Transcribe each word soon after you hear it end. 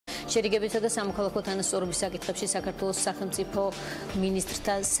შერიგებისა და სამოქალაქო თანასწორობის საკითხებში საქართველოს სახელმწიფო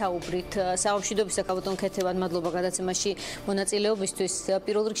მინისტრთა საუბრით. Საომშვიდობისა კაბატონ ქეთევან, მადლობა გადაცემაში მონაწილეობისთვის.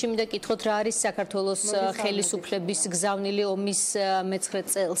 პირველ რიგში მინდა გითხოთ, რა არის საქართველოს ხელისუფლების გზავნილი ომის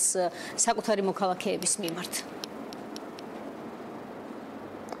მე-9 წელს საკუთარი მოქალაქეების მიმართ?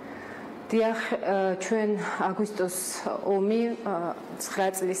 დიახ, ჩვენ აგვისტოს ომი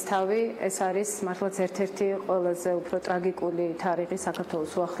 9 წლის თავი, ეს არის მართლაც ერთ-ერთი ყველაზე უფრო ტრაგიკული თარიღი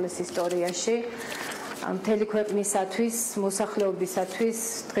საქართველოს უახლეს ისტორიაში. მთელი ქვეყნისათვის, მოსახლეობისათვის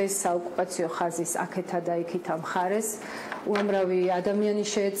დღეს საოკუპაციო ხაზის აქეთა და იქითა მხარეს უამრავი ადამიანი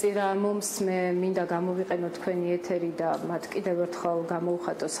შეეწირა ამ ომს. მე მინდა გამოვიყენო თქვენი ეთერი და მათ კიდევ ერთხელ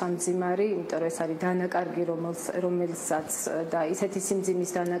გამოვხატო სამძიმარი, იმიტომ რომ ეს არის დანაკარგი, რომელსაც და ისეთი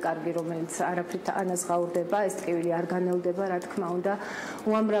სიმძიმის დანაკარგი, რომელიც არაფრით ანაზღაურდება, ეს ტკივილი არ განელდება, რა თქმა უნდა.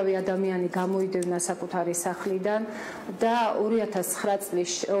 უამრავი ადამიანი გამოიდევნა საკუთარი სახლიდან და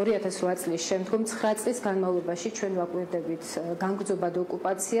 2008 წლის შემდგომ 9 წლის განმავლობაში ჩვენ ვაკვირდებით განგრძობად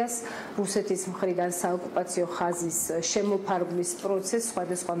ოკუპაციას, რუსეთის მხრიდან საოკუპაციო ხაზის შემოფარგლის პროცესს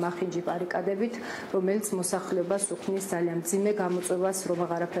სხვადასხვა მახინჯი ბარიკადებით, რომელიც მოსახლეობას უქმნის ძალიან მძიმე გამოწვევას, რომ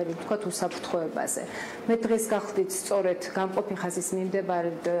აღარაფერი ვთქვათ უსაფრთხოებაზე. მე დღეს გახლდით სწორედ გამყოფი ხაზის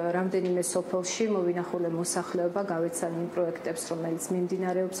მიმდებარედ რამდენიმე სოფელში მოვინახულე მოსახლეობა გავეცანი იმ პროექტებს, რომელიც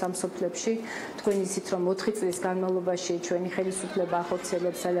მიმდინარეობს ამ სოფლებში. თქვენ იცით, რომ 4 წლის განმავლობაში ჩვენი ხელისუფლება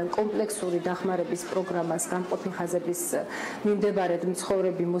ახორციელებს ძალიან კომპლექსური დახმარების პროგრამას გამყოფი ხაზების მიმდებარედ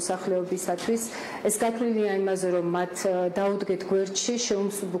მცხოვრები მოსახლეობისათვის. ეს გათვლილია იმაზე, რომ მათ დაუდგეთ გვერდში,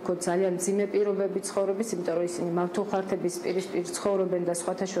 შეუმსუბუქოთ ძალიან მძიმე პირობები ცხოვრების, იმიტომ რომ ისინი მავთულხარდების პირისპირ ცხოვრობენ და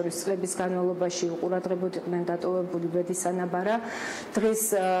სხვათა შორის წლების განმავლობაში უყურადღებოდ იყვნენ დატოვებული ბედის-ანაბარა. დღეს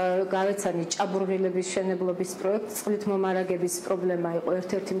გავეცანი ჭაბურღილების მშენებლობის პროექტს. წყლით მომარაგების პრობლემა იყო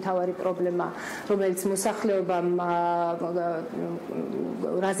ერთ-ერთი მთავარი პრობლემა, რომელიც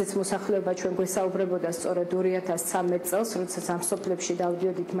რაზეც მოსახლეობა ჩვენ გვესაუბრებოდა სწორედ 2013 წელს, როდესაც ამ სოფლებში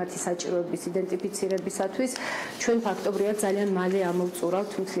დავდიოდით მათი საჭიროების იდენტიფიცირებისათვის. ჩვენ ფაქტობრივად ძალიან მალე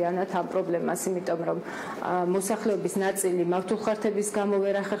ამოვწურავთ მთლიანად ამ პრობლემას, იმიტომ რომ მოსახლეობის ნაწილი მავთულხარდების გამო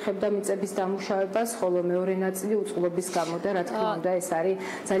ვერ ახერხებდა მიწების დამუშავებას, ხოლო მეორე ნაწილი უწყლობის გამო და რა თქმა უნდა ეს არის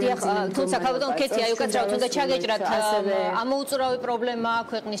ძალიან მძიმე. თუმცა კაბატონ ქეთი, აი უკაცრავად უნდა ჩაგეჭრათ, ამოუწურავი პრობლემა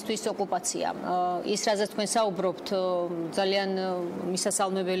ქვეყნისთვის ოკუპაცია. ის რაზეც თქვენ საუბრობთ, ძალიან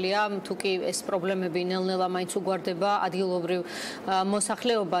მისასალმებელია, თუ კი ეს პრობლემები ნელ-ნელა მაინც უგვარდება ადგილობრივ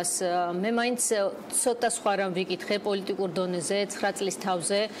მოსახლეობას. მე მაინც ცოტა სხვა რამ ვიკითხე პოლიტიკურ დონეზე 9 წლის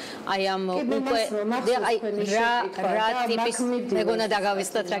თავზე, აი ამ უკვე რა ტიპის მეგონა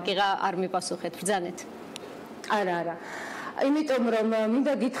დაგავიწყდეთ, რა კი არ მიპასუხეთ, ბრძანეთ. არა. იმიტომ რომ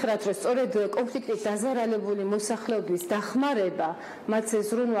მინდა გითხრათ, რომ სწორედ კონფლიქტით დაზარალებული მოსახლეობის დახმარება, მათ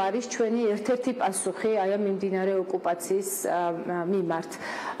ზრუნვა არის ჩვენი ერთ-ერთი პასუხი აი ამ მიმდინარე ოკუპაციის მიმართ.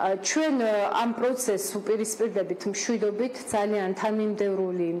 ჩვენ ამ პროცესს უპირისპირდებით მშვიდობით ძალიან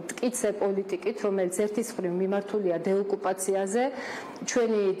თანმიმდევრული მტკიცე პოლიტიკით, რომელიც ერთის მხრივ მიმართულია დეოკუპაციაზე,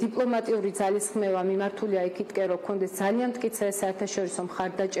 ჩვენი დიპლომატიური ძალისხმევა მიმართულია იქითკენ, რომ გქონდეს ძალიან მტკიცე საერთაშორისო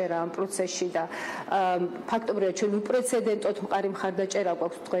მხარდაჭერა ამ პროცესში და ფაქტობრივად ჩვენ უპრეცედენტო მყარი მხარდაჭერა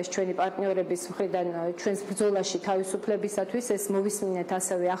გვაქვს დღეს ჩვენი პარტნიორების მხრიდან ჩვენს ბრძოლაში თავისუფლებისათვის. ეს მოვისმინეთ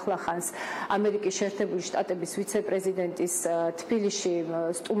ასევე ახლახანს ამერიკის შეერთებული შტატების ვიცე-პრეზიდენტის თბილისში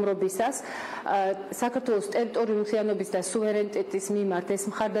სტუმრობისას. საქართველოს ტერიტორიული მთლიანობის და სუვერენიტეტის მიმართ ეს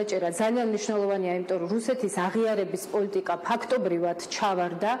მხარდაჭერა ძალიან მნიშვნელოვანია, იმიტომ რომ რუსეთის აღიარების პოლიტიკა ფაქტობრივად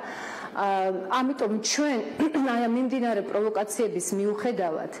ჩავარდა. ამიტომ ჩვენ აი ამ მიმდინარე პროვოკაციების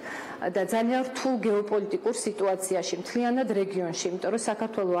მიუხედავად და ძალიან რთულ გეოპოლიტიკურ სიტუაციაში მთლიანად რეგიონში, იმიტომ რომ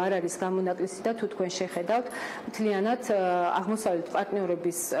საქართველო არ არის გამონაკლისი და თუ თქვენ შეხედავთ მთლიანად აღმოსავლეთ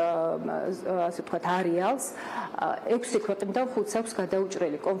პარტნიორების ასე ვთქვათ არეალს 6 ქვეყნიდან 5-ს აქვს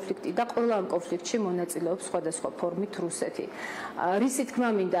გადაუჭრელი კონფლიქტი და ყველა ამ კონფლიქტში მონაწილეობს სხვადასხვა ფორმით რუსეთი. რისი თქმა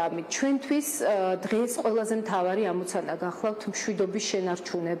მინდა ამით ჩვენთვის დღეს ყველაზე მთავარი ამოცანა გახლავთ მშვიდობის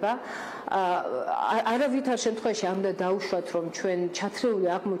შენარჩუნება. არავითარ შემთხვევაში არ უნდა დაუშვათ, რომ ჩვენ ჩათრეული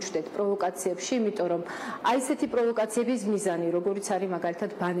აღმოჩნდეთ პროვოკაციებში, იმიტომ რომ აი ესეთი პროვოკაციების მიზანი, როგორიც არის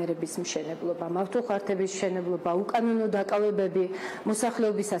მაგალითად ბანერების მშენებლობა, მავთულხარდების მშენებლობა, უკანონო დაკავებები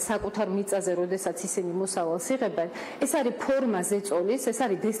მოსახლეობისა საკუთარ მიწაზე, როდესაც ისინი მოსავალს იღებენ, ეს არის ფორმა ზეწოლის, ეს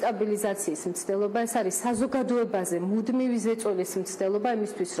არის დესტაბილიზაციის მცდელობა, ეს არის საზოგადოებაზე მუდმივი ზეწოლის მცდელობა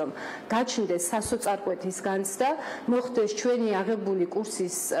იმისთვის, რომ გაჩნდეს სასოწარკვეთის განცდა, მოხდეს ჩვენი აღებული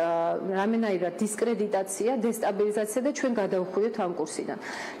კურსის რამენაირად დისკრედიტაცია, დესტაბილიზაცია და ჩვენ გადავხვიოთ ამ კურსიდან.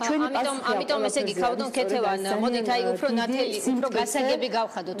 ამიტომ ესე იგი კაბატონ ქეთევან, მოდით აი უფრო ნათელი, უფრო გასაგები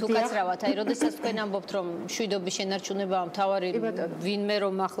გავხადოთ უკაცრავად. აი, როდესაც თქვენ ამბობთ, რომ მშვიდობის შენარჩუნებაა მთავარი ვინმე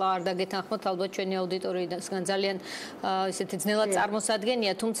რომ ახლა არ დაგეთანხმოთ, ალბათ ჩვენი აუდიტორიიდან ძალიან ესეთი ძნელად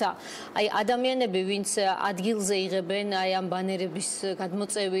წარმოსადგენია, თუმცა აი ადამიანები, ვინც ადგილზე იღებენ აი ამ ბანერების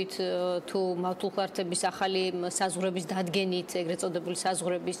გადმოწევით თუ მავთულხარდების ახალი საზღვრების დადგენით, ეგრეთ წოდებული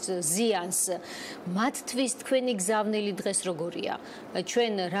საზღვრების ზიანს, მათთვის თქვენი გზავნილი დღეს როგორია?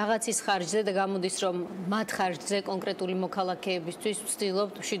 ჩვენ რაღაცის ხარჯზე და გამოდის რომ მათ ხარჯზე კონკრეტული მოქალაქეებისთვის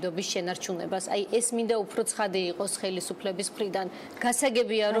ვცდილობთ მშვიდობის შენარჩუნებას. აი ეს მინდა უფრო ცხადი იყოს ხელისუფლების მხრიდან.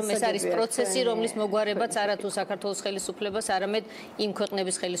 გასაგებია რომ ეს არის პროცესი, რომლის მოგვარებაც არა თუ საქართველოს ხელისუფლებას, არამედ იმ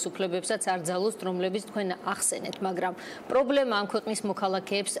ქვეყნების ხელისუფლებებსაც არ ძალუს, რომლებიც თქვენ ახსენეთ, მაგრამ პრობლემა ამ ქვეყნის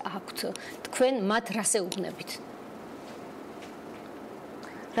მოქალაქეებს აქვთ. თქვენ მათ რას ეუბნებით?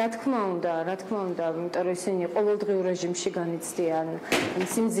 რა თქმა უნდა, იმიტომ რომ ისინი ყოველდღიურ რეჟიმში განიცდიან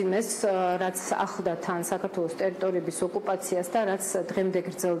სიმძიმეს, რაც ახლდა თან საქართველოს ტერიტორიების ოკუპაციას და რაც დღემდე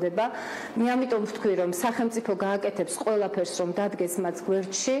გრძელდება. მე ამიტომ ვთქვი, რომ სახელმწიფო გააკეთებს ყველაფერს, რომ დადგეს მათ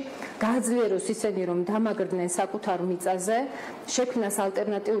გვერდში, გააძლიეროს ისინი, რომ დამაგრდნენ საკუთარ მიწაზე, შექმნას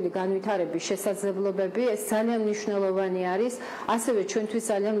ალტერნატიული განვითარების შესაძლებლობები. ეს ძალიან მნიშვნელოვანი არის, ასევე ჩვენთვის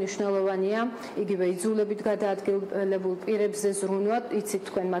ძალიან მნიშვნელოვანია იგივე იძულებით გადაადგილებულ პირებზე ზრუნვა, იცით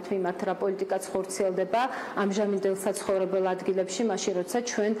თქვენ მათ მიმართ რა პოლიტიკაც ხორციელდება ამჟამინდელ საცხოვრებელ ადგილებში, მაშინ როცა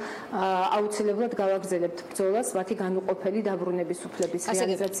ჩვენ აუცილებლად გავაგრძელებთ ბრძოლას მათი განუყოფელი დაბრუნების უფლების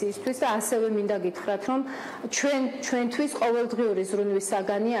რეალიზაციისთვის და ასევე მინდა გითხრათ, რომ ჩვენთვის ყოველდღიური ზრუნვის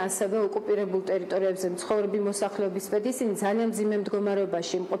საგანია ასევე ოკუპირებულ ტერიტორიებზე მცხოვრები მოსახლეობის ბედი, ისინი ძალიან მძიმე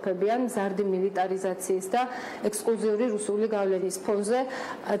მდგომარეობაში იმყოფებიან მზარდი მილიტარიზაციის და ექსკლუზიური რუსული გავლენის ფონზე.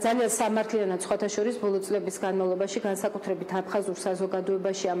 ძალიან სამართლიანად სხვათა შორის ბოლო წლების განმავლობაში განსაკუთრებით აფხაზურ საზოგადოებაში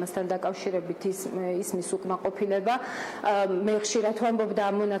ამასთან დაკავშირებით ისმის უკმაყოფილება. მე ხშირად ვამბობ და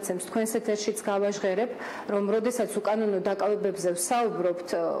ამ მონაცემს თქვენს ეთერშიც გავაჟღერებ, რომ როდესაც უკანონო დაკავებებზე ვსაუბრობთ,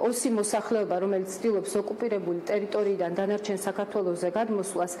 ოსი მოსახლეობა, რომელიც ცდილობს ოკუპირებული ტერიტორიიდან დანარჩენ საქართველოზე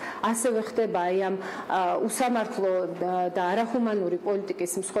გადმოსვლას, ასევე ხდება აი ამ უსამართლო და არახუმანური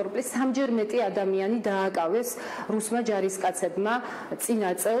პოლიტიკის მსხვერპლი. სამჯერ მეტი ადამიანი დააკავეს რუსმა ჯარისკაცებმა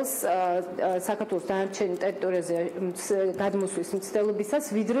წინა წელს საქართველოს დანარჩენ ტერიტორიაზე გადმოსვლის მცდელობისას,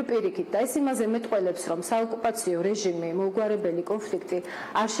 ვიდრე პირიქით. და ეს იმაზე მეტყველებს, რომ საოკუპაციო რეჟიმი, მოუგვარებელი კონფლიქტი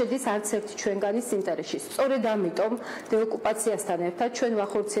არ შედის არც ერთ ჩვენგანის ინტერესში. სწორედ ამიტომ დეოკუპაციასთან ერთად ჩვენ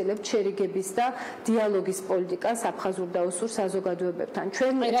ვახორციელებთ შერიგების და დიალოგის პოლიტიკას აფხაზურ და ოსურ საზოგადოებებთან.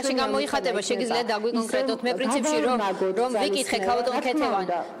 ჩვენ რაში გამოიხატება, შეგიძლიათ დაგვიკონკრეტოთ? მე პრინციპში რომ ვიკითხე ქავატონ ქეთევან,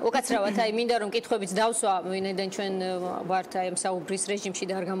 უკაცრავად აი მინდა რომ კითხვებიც დავსვა, ვინაიდან ჩვენ ვართ აი ამ საუბრის რეჟიმში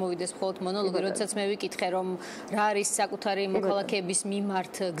და არ გამოვიდეს მხოლოდ მონოლოგი, როდესაც მე ვიკითხე რომ რა არის საკუთარი მოქალაქეების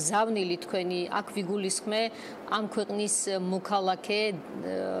მიმართ გზავნილი თქვენი, აქ ვიგულისხმე ამ ქვეყნის მოქალაქე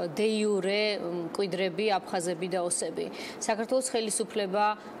დე იურე მკვიდრები, აფხაზები და ოსები. საქართველოს ხელისუფლება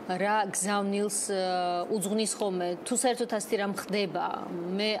რა გზავნილს უძღვნის ხოლმე, თუ საერთოდ ასეთი რამ ხდება,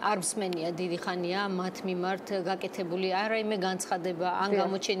 მე არ მსმენია დიდი ხანია მათ მიმართ გაკეთებული არაიმე განცხადება, ან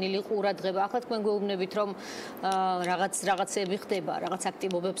გამოჩენილი ყურადღება. ახლა თქვენ გვეუბნებით რომ რაღაცები ხდება, რაღაც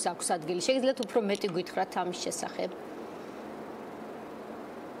აქტივობებს აქვს ადგილი. შეგიძლიათ უფრო მეტი გითხრათ ამის შესახებ?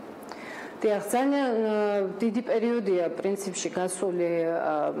 ძალიან დიდი პერიოდია პრინციპში გასული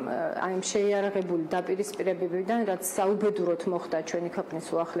აი ამ შეიარაღებული დაპირისპირებებიდან, რაც საუბედუროდ მოხდა ჩვენი ქვეყნის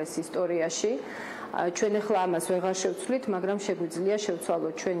უახლეს ისტორიაში. ჩვენ ახლა ამას ვეღარ შევცვლით, მაგრამ შეგვიძლია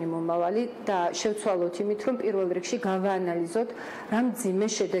შევცვალოთ ჩვენი მომავალი და შევცვალოთ იმით, რომ პირველ რიგში გავაანალიზოთ რა მძიმე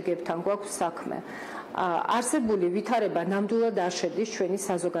შედეგებთან გვაქვს საქმე. არსებული ვითარება ნამდვილად არ შედის ჩვენი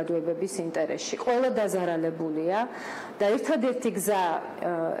საზოგადოებების ინტერესში. ყველა დაზარალებულია და ერთადერთი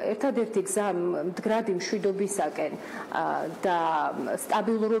გზა მდგრადი მშვიდობისაკენ და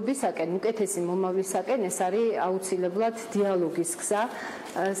სტაბილურობისაკენ, უკეთესი მომავლისაკენ, ეს არის აუცილებლად დიალოგის გზა.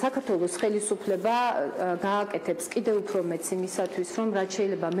 საქართველოს ხელისუფლება გააკეთებს კიდევ უფრო მეც იმისათვის, რომ რაც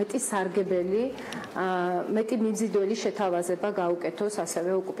შეიძლება მეტი სარგებელი, მეტი მიმზიდველი შეთავაზება გაუკეთოს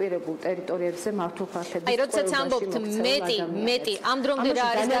ასევე ოკუპირებულ ტერიტორიებზე მართლმსაჯულების აი, როდესაც ამბობთ მეტი, ამ დრომდე რა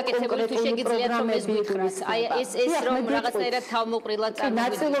არის გაკეთებული, თუ შეგიძლიათ რომ ეს გითხრათ? აი, ეს რომ რაღაცნაირად თავმოყრილად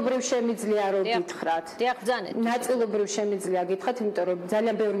წარმოვიდგინოთ. ნაწილობრივ შემიძლია რომ გითხრათ. დიახ, ბრძანეთ. ნაწილობრივ შემიძლია გითხრათ, იმიტომ რომ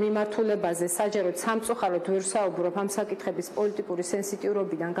ძალიან ბევრ მიმართულებაზე საჯაროდ სამწუხაროდ ვერ საუბრობ ამ საკითხების პოლიტიკური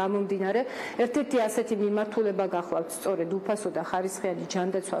სენსიტიურობიდან გამომდინარე. ერთ-ერთი ასეთი მიმართულება გახლავთ სწორედ უფასო და ხარისხიანი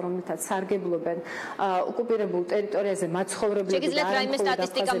ჯანდაცვა, რომელთაც სარგებლობენ ოკუპირებულ ტერიტორიაზე მაცხოვრებლები და შეგიძლიათ რაიმე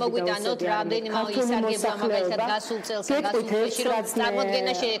სტატისტიკა მოგვიტანოთ, რამდენიმე ისარგებლა მაგალითად გასულ წელს ან გასულ თვეში, რომ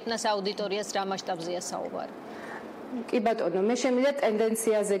წარმოდგენა შეექმნას აუდიტორიას რა მასშტაბზეა საუბარი? კი ბატონო, მე შემიძლია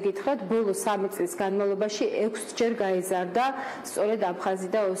ტენდენციაზე გითხრათ, ბოლო 3 წლის განმავლობაში 6 ჯერ გაიზარდა სწორედ აფხაზი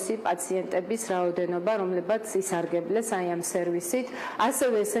და ოსი პაციენტების რაოდენობა, რომლებაც ისარგებლეს აი ამ სერვისით.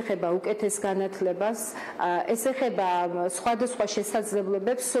 ასევე ეს ეხება უკეთეს განათლებას, ეს ეხება სხვადასხვა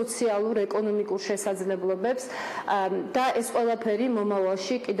შესაძლებლობებს, სოციალურ, ეკონომიკურ შესაძლებლობებს და ეს ყველაფერი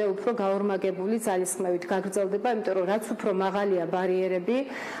მომავალში კიდევ უფრო გაორმაგებული ძალისხმევით გაგრძელდება, იმიტომ რომ რაც უფრო მაღალია ბარიერები,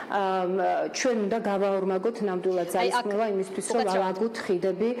 ჩვენ უნდა გავაორმაგოთ ნამდვილად ძალისხმევა იმისთვის, რომ ავაგოთ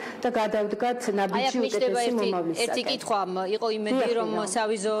ხიდები და გადავდგათ ნაბიჯი უკეთესი მომავლისაკენ. ერთი კითხვა იყო იმედი, რომ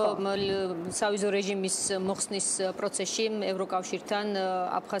სავიზო რეჟიმის მოხსნის პროცესში ევროკავშირთან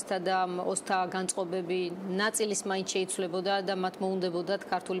აფხაზთა და ოსთა განწყობები ნაწილის მაინც შეიცვლებოდა და მათ მოუნდებოდათ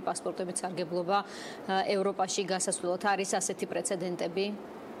ქართული პასპორტებით სარგებლობა ევროპაში გასასვლელად. არის ასეთი პრეცედენტები?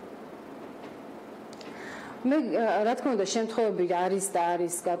 მე რა თქმა უნდა შემთხვევები არის და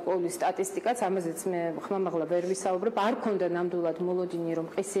არის გარკვეული სტატისტიკაც, ამაზეც მე ხმამაღლა ვერ ვისაუბრებ. არ ქონდა ნამდვილად მოლოდინი, რომ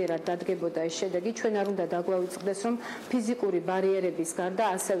ყისიერად დადგებოდა ეს შედეგი. ჩვენ არ უნდა დაგვაუწყდეს, რომ ფიზიკური ბარიერების გარდა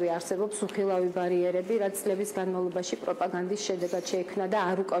ასევე არსებობს უხილავი ბარიერები, რაც წლების განმავლობაში პროპაგანდის შედეგად შეიქმნა და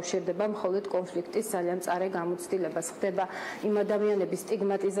არ უკავშირდება მხოლოდ კონფლიქტის ძალიან მწარე გამოცდილებას. ხდება იმ ადამიანების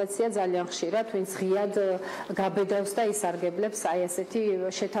სტიგმატიზაცია ძალიან ხშირად, ვინც ღიად გაბედავს და ისარგებლებს აი ასეთი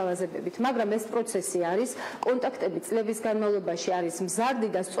შეთავაზებებით. მაგრამ ეს პროცესი არის. კონტაქტები წლების განმავლობაში არის მზარდი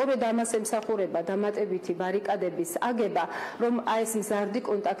და სწორედ ამას ემსახურება დამატებითი ბარიკადების აგება, რომ აი ეს მზარდი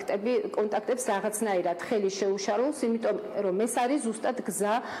კონტაქტებს რაღაცნაირად ხელი შეუშალოს, იმიტომ რომ ეს არის ზუსტად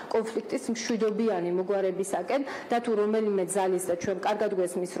გზა კონფლიქტის მშვიდობიანი მოგვარებისაკენ და თუ რომელიმე ძალის და ჩვენ კარგად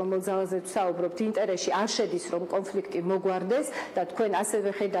გვესმის, რომელ ძალაზე ვსაუბრობთ, ინტერესში არ შედის, რომ კონფლიქტი მოგვარდეს და თქვენ ასევე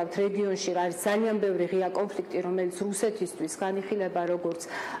ხედავთ რეგიონში არის ძალიან ბევრი ღია კონფლიქტი, რომელიც რუსეთისთვის განიხილება როგორც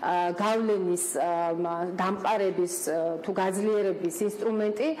გავლენის დამყარების თუ გაძლიერების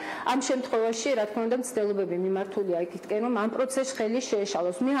ინსტრუმენტი. ამ შემთხვევაში, რა თქმა უნდა, მცდელობები მიმართულია იქითკენ, რომ ამ პროცესს ხელი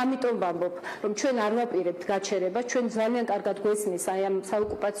შეეშალოს. მე ამიტომ ვამბობ, რომ ჩვენ არ ვაპირებთ გაჩერებას, ჩვენ ძალიან კარგად გვესმის აი ამ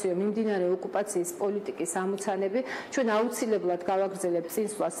საოკუპაციო მიმდინარე ოკუპაციის პოლიტიკის ამოცანები, ჩვენ აუცილებლად გავაგრძელებთ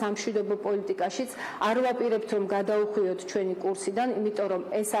წინსვლა სამშვიდობო პოლიტიკაშიც, არ ვაპირებთ, რომ გადაუხვიოთ ჩვენი კურსიდან, იმიტომ რომ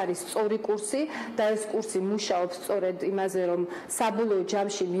ეს არის სწორი კურსი და ეს კურსი მუშაობს სწორედ იმაზე, რომ საბოლოო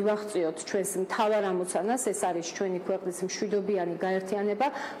ჯამში მივაღწიოთ ჩვენს მთავარ ამოცანას, ეს არის ჩვენი ქვეყნის მშვიდობიანი გაერთიანება,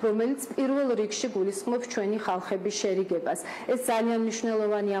 რომელიც პირველ რიგში გულისხმობს ჩვენი ხალხების შერიგებას. ეს ძალიან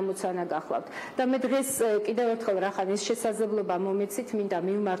მნიშვნელოვანი ამოცანა გახლავთ. და მე დღეს კიდევ ერთხელ რახან ეს შესაძლებლობა მომეცით, მინდა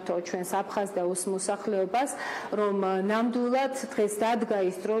მივმართო ჩვენს აფხაზ და ოს მოსახლეობას, რომ ნამდვილად დღეს დადგა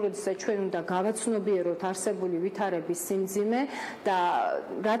ის დრო, როდესაც ჩვენ უნდა გავაცნობიეროთ არსებული ვითარების სიმძიმე და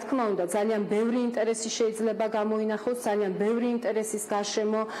რა თქმა უნდა ძალიან ბევრი ინტერესი შეიძლება გამოინახოს, ძალიან ბევრი ინტერესის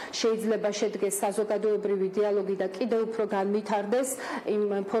გარშემო შეიძლება შედგეს საზოგადოებრივი დიალოგი და კიდევ უფრო განვითარდეს იმ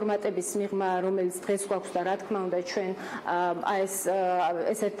ფორმატების მიღმა, რომელიც დღეს გვაქვს და რა თქმა უნდა ჩვენ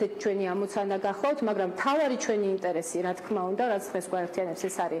ეს ერთ-ერთი ჩვენი ამოცანა გახლავთ, მაგრამ მთავარი ჩვენი ინტერესი, რა თქმა უნდა, რაც დღეს გვაერთიანებს,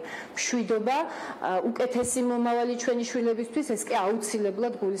 ეს არის მშვიდობა, უკეთესი მომავალი ჩვენი შვილებისთვის, ეს კი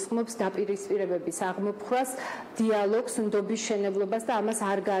აუცილებლად გულისხმობს დაპირისპირებების აღმოფხვრას, დიალოგს, ნდობის შენებლობას და ამას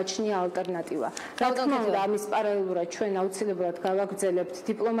არ გააჩნია ალტერნატივა. რა თქმა უნდა, ამის პარალელურად ჩვენ აუცილებლად გავაგრძელებთ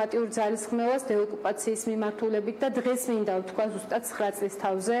დიპლომატიურ ძალისხმევას დეოკუპაციის მიმართულებით და დღეს მინდა ვთქვა ზუსტად 9 წლის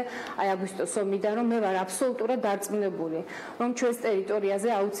თავზე, აი აგვისტოს ომიდან, რომ მე ვარ აბსოლუტურად დარწმუნებული, რომ ჩვენს ტერიტორიაზე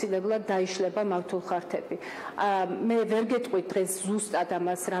აუცილებლად დაიშლება მავთულხართები. მე ვერ გეტყვით დღეს ზუსტად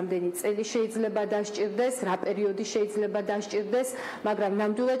ამას რამდენი წელი შეიძლება დასჭირდეს, რა პერიოდი შეიძლება დასჭირდეს, მაგრამ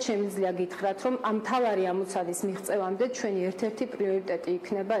ნამდვილად შემიძლია გითხრათ, რომ ამ მთავარი ამოცანის მიღწევამდე ჩვენი ერთ-ერთი პრიორიტეტი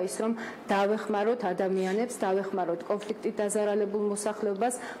იქნება ის, რომ დავეხმაროთ ადამიანებს, დავეხმაროთ კონფლიქტით დაზარალებულ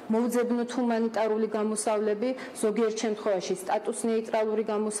მოსახლეობას, მოვძებნოთ ჰუმანიტარული გამოსავლები, ზოგიერთ შემთხვევაში სტატუს ნეიტრალური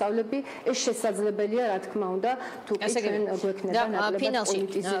გამოსავლები, ეს შესაძლებელია, რა თქმა უნდა, თუ კი ჩვენ გვექნება ნაკლებად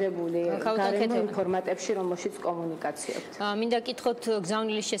პოლიტიზირებული გარემო იმ ფორმატებში, რომელშიც კომუნიკაციებთ. მინდა გითხოთ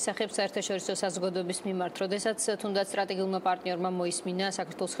გზავნილის შესახებ საერთაშორისო საზოგადოების მიმართ, როდესაც თუნდაც სტრატეგიულმა პარტნიორმა მოისმინა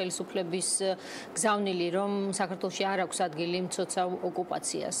საქართველოს ხელისუფლების გზავნილი, რომ საქართველოში არ აქვს ადგილი მცოცავ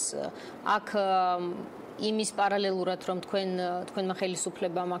ოკუპაციას. აქ იმის პარალელურად, რომ თქვენმა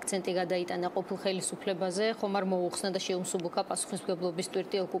ხელისუფლებამ აქცენტი გადაიტანა ყოფილ ხელისუფლებაზე, ხომ არ მოუხსნა და შეუმსუბუქა პასუხისმგებლობის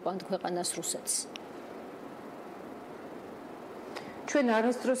ტვირთი ოკუპანტ ქვეყანას რუსეთს. ჩვენ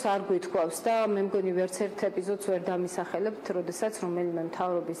არასდროს არ გვითქვავს და მე მგონი ვერც ერთ ეპიზოდს ვერ დამისახელებთ, როდესაც რომელიმე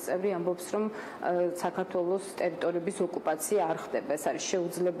მთავრობის წევრი ამბობს, რომ საქართველოს ტერიტორიების ოკუპაცია არ ხდება. ეს არის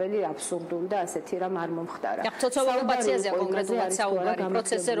შეუძლებელი, აბსურდული და ასეთი რამ არ მომხდარა. მცოცავ ოკუპაციაზეა კონკრეტულად საუბარი,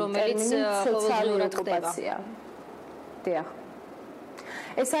 პროცესზე, რომელიც ყოველდღიურად ხდება. დიახ.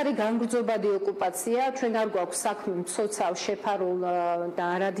 ეს არის განგრძობადი ოკუპაცია, ჩვენ არ გვაქვს საქმე მცოცავ, შეფარულ და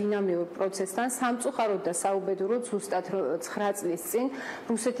არადინამიურ პროცესთან, სამწუხაროდ და საუბედუროდ ზუსტად 9 წლის წინ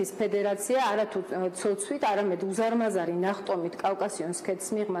რუსეთის ფედერაცია არათუ ცოცვით, არამედ უზარმაზარი ნახტომით კავკასიონის ქედის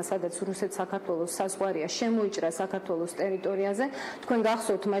მიღმა, სადაც რუსეთ-საქართველოს საზღვარია, შემოიჭრა საქართველოს ტერიტორიაზე. თქვენ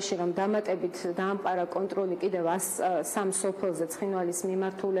გახსოვთ მაშინ, რომ დამატებით დაამყარა კონტროლი კიდევ 103 სოფელზე ცხინვალის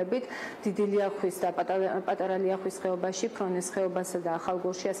მიმართულებით, დიდი ლიახვის და პატარა ლიახვის ხეობაში, ფრონეს ხეობასა და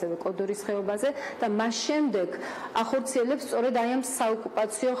ახალგორში, ასევე კოდორის ხეობაზე და მას შემდეგ ახორციელებს სწორედ აი ამ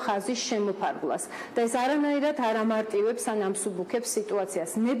საოკუპაციო ხაზის შემოფარგლას. და ეს არანაირად არ ამარტივებს ან ამსუბუქებს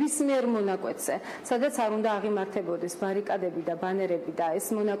სიტუაციას. ნებისმიერ მონაკვეთზე, სადაც არ უნდა აღიმართებოდეს ბარიკადები და ბანერები და ეს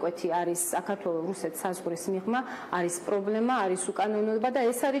მონაკვეთი არის საქართველოს-რუსეთ საზღვრის მიღმა, არის პრობლემა, არის უკანონობა და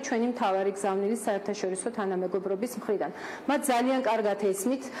ეს არის ჩვენი მთავარი გზავნილი საერთაშორისო თანამეგობრობის მხრიდან. მათ ძალიან კარგად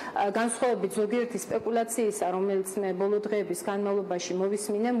ესმით, განსხვავებით ზოგიერთი სპეკულაციისა, რომელიც მე ბოლო დღეების განმავლობაში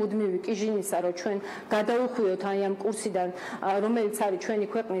მოვისმინე, მუდმივი კიჟინისა, რომ ჩვენ გადაუხვიოთ აი ამ კურსიდან, რომელიც არის ჩვენი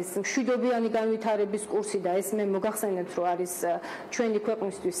ქვეყნის მშვიდობიანი განვითარების კურსი და ეს მე მოგახსენებთ, რომ არის ჩვენი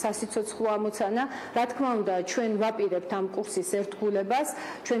ქვეყნისთვის სასიცოცხლო ამოცანა. რა თქმა უნდა, ჩვენ ვაპირებთ ამ კურსის ერთგულებას,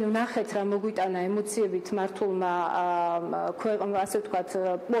 ჩვენ ვნახეთ რა მოგვიტანა ემოციებით მართულმა ასე ვთქვათ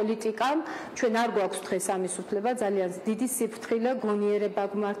პოლიტიკამ, ჩვენ არ გვაქვს დღეს ამის უფლება, ძალიან დიდი სიფრთხილე გონიერება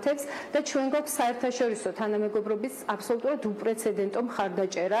გვმართებს და ჩვენ გვაქვს საერთაშორისო თანამეგობრობის აბსოლუტურად უპრეცედენტო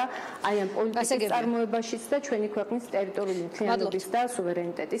მხარდაჭერა აი ამ პოლიტიკის წარმოებაშიც და ჩვენი ქვეყნის ტერიტორიული მთლიანობის და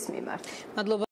სუვერენიტეტის მიმართ.